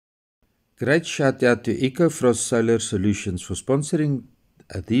Great shout out to Ecofrost Solar Solutions for sponsoring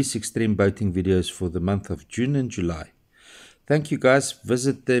these extreme boating videos for the month of June and July. Thank you guys.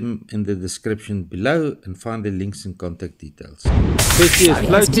 Visit them in the description below and find the links and contact details. Betty is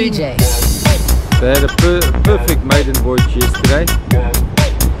floating. They had a perfect maiden voyage yesterday.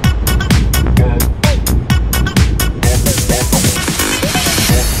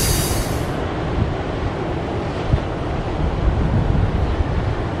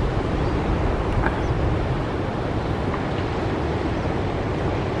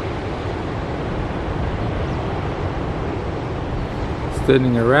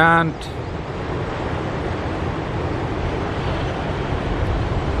 Turning around,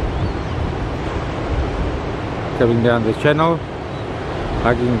 coming down the channel,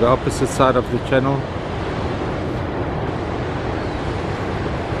 hugging the opposite side of the channel.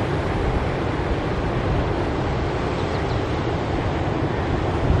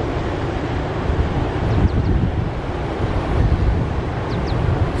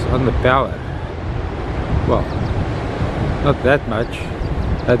 It's on the power. Well, not that much.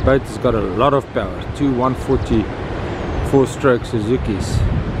 That boat has got a lot of power. Two 140 4-stroke Suzuki's.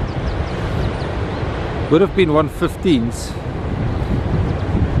 Would have been 115s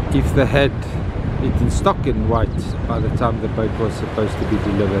if they had it in stock in white by the time the boat was supposed to be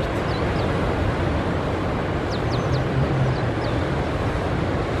delivered.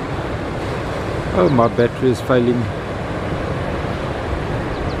 Oh, my battery is failing.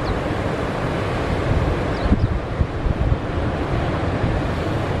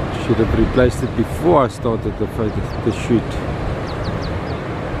 Should have replaced it before I started the shoot.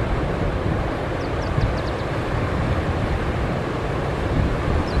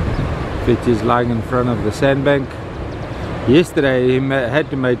 Betty is lying in front of the sandbank. Yesterday he had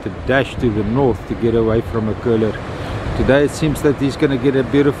to make a dash to the north to get away from a curler. Today it seems that he's going to get a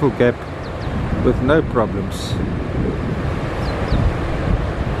beautiful gap with no problems.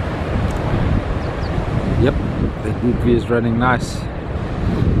 Yep, the DP is running nice.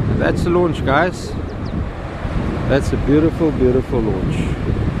 That's the launch, guys. That's a beautiful, beautiful launch.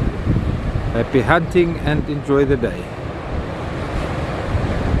 Happy hunting and enjoy the day.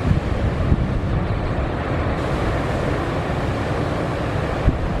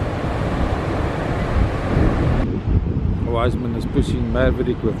 Wiseman is pushing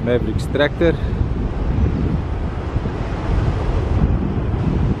Maverick with Maverick's tractor.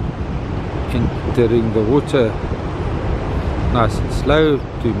 Entering the water nice and slow.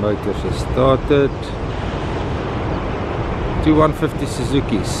 Two motors are started. Two 150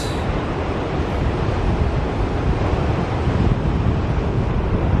 Suzuki's.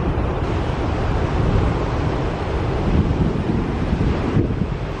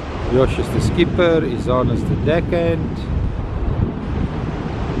 Josh is the skipper, Izan is the deckhand.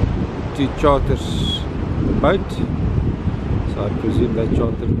 Two charters the boat, so I presume they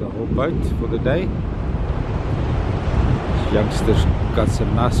chartered the whole boat for the day. These youngsters got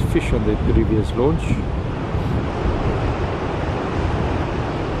some nice fish on their previous launch.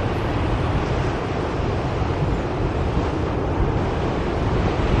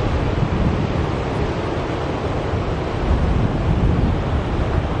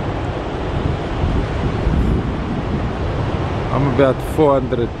 I'm about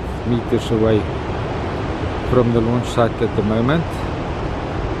 400 meters away from the launch site at the moment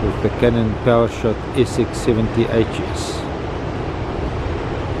with the Canon PowerShot SX70HS.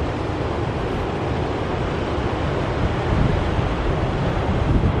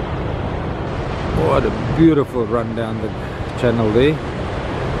 What a beautiful run down the channel there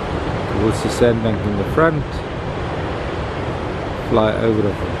towards the sandbank in the front. Fly over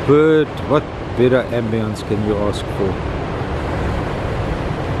a bird. What better ambience can you ask for?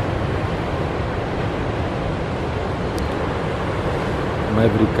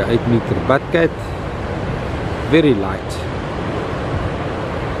 Maverick 8-meter buttcat, very light,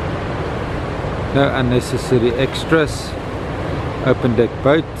 no unnecessary extras. Open deck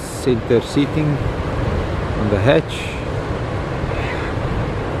boat, center seating on the hatch,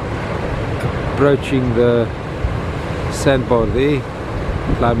 approaching the sandbar there,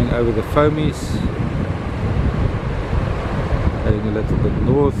 climbing over the foamies, heading a little bit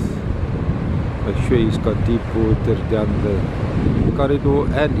north. Make sure he's got deep water down the corridor,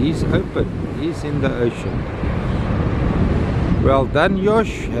 and he's open, he's in the ocean. Well done,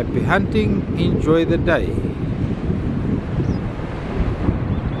 Josh. Happy hunting, enjoy the day.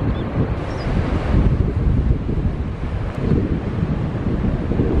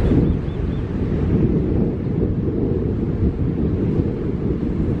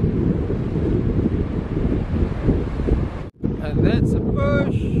 And that's a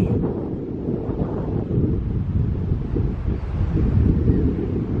push.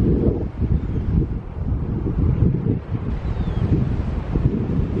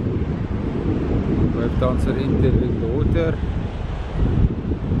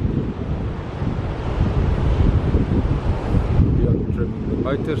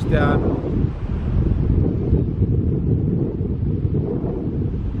 motors down.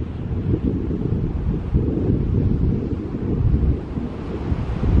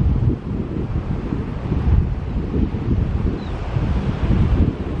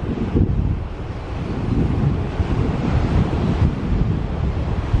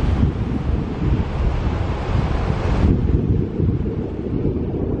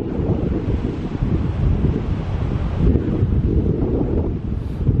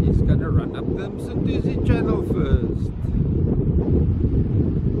 Channel first.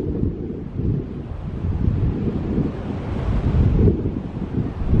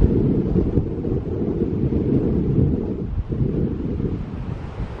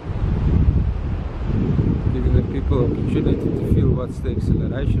 Giving the people opportunity to feel what's the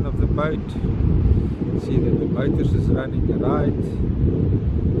acceleration of the boat. See that the motors is running right.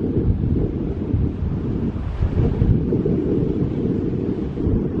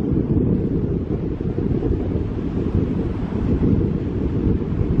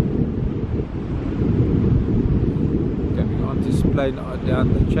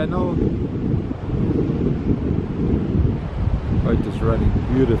 Down the channel. Boat is running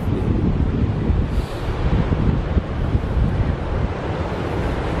beautifully.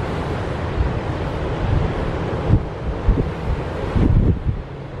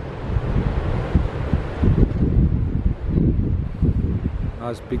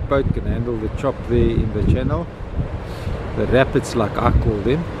 Nice big boat, can handle the chop there in the channel. The rapids, like I call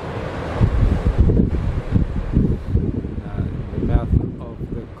them.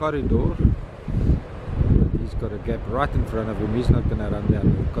 Corridor, but he's got a gap right in front of him. He's not going to run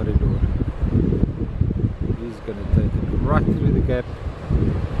down the corridor. He's going to take it right through the gap.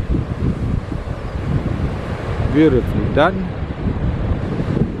 Beautifully done.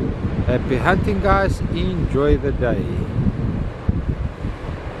 Happy hunting, guys. Enjoy the day.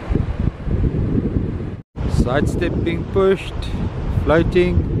 Side step being pushed,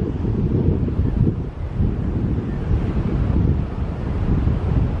 floating.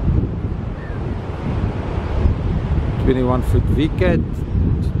 21-foot VCAT,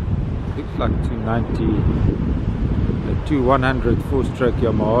 looks like 290, 100 4-stroke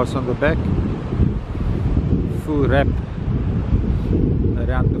Yamahas on the back, full wrap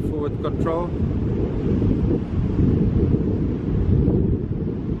around the forward control.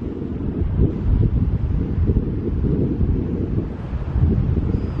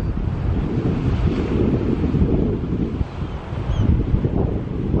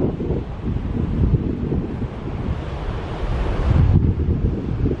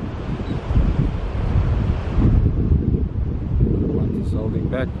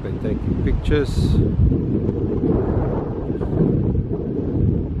 Back, they're taking pictures.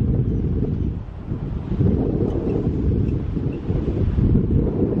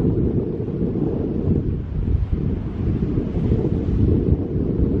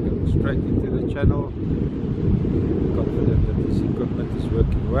 Going straight into the channel. Confident that this equipment is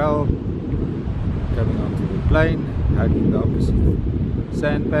working well. Coming onto the plane, hugging the opposite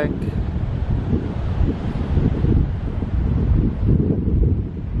sandbank.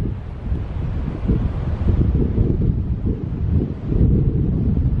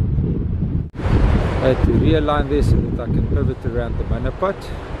 I had to realign this so that I can pivot around the monopod.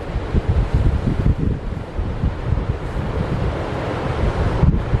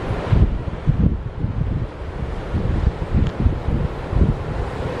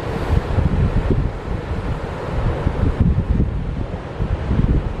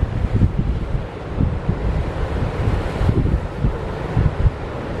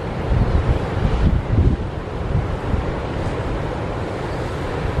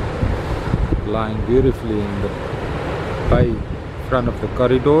 Lying beautifully in the bay front of the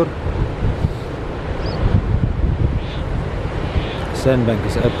corridor. Sandbank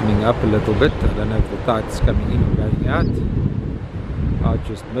is opening up a little bit. I don't know if the tide is coming in or going out. I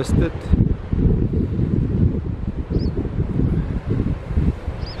just missed it.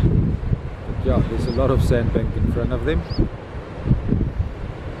 But yeah, there's a lot of sandbank in front of them.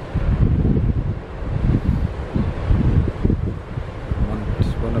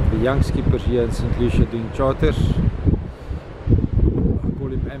 Young skippers here in St Lucia doing charters. I call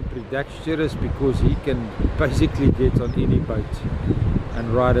him ambidextrous because he can basically get on any boat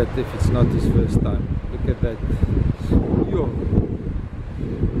and ride it if it's not his first time. Look at that. Yo,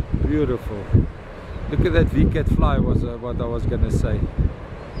 beautiful. Look at that VCAT fly was what I was going to say.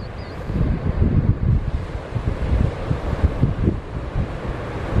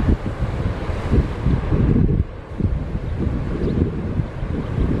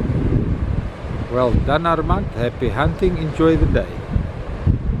 Well done, Armand. Happy hunting. Enjoy the day.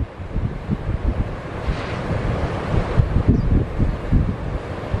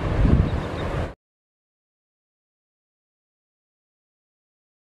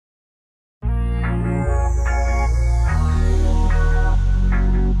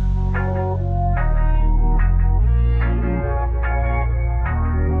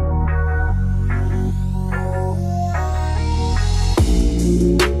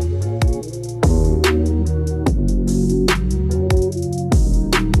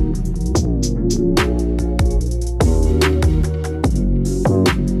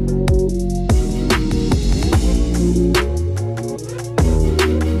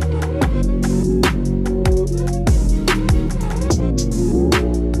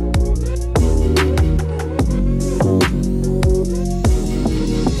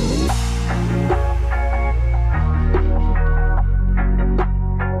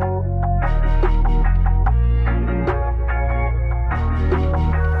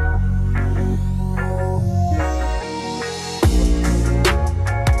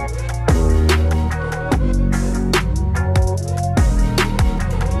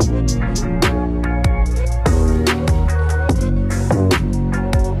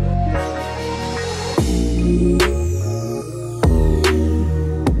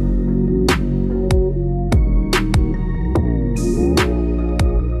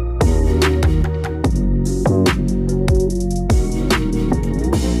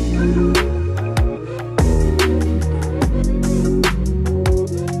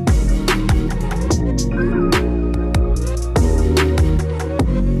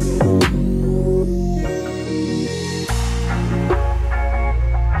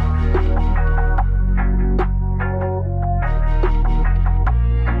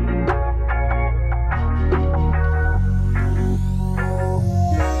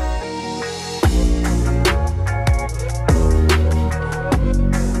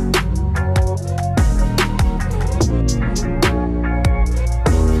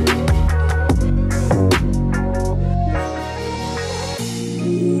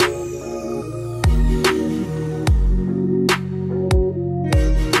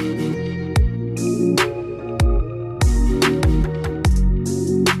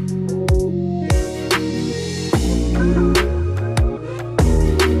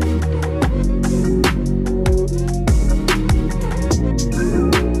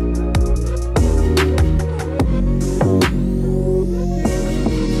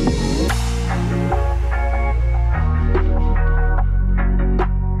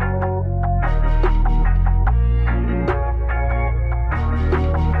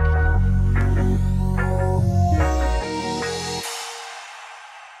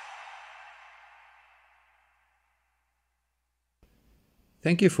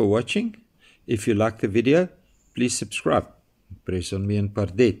 Thank you for watching. If you like the video, please subscribe. Press on me and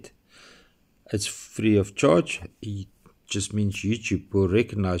Pardette. It's free of charge. It just means YouTube will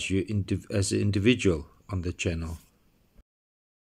recognize you as an individual on the channel.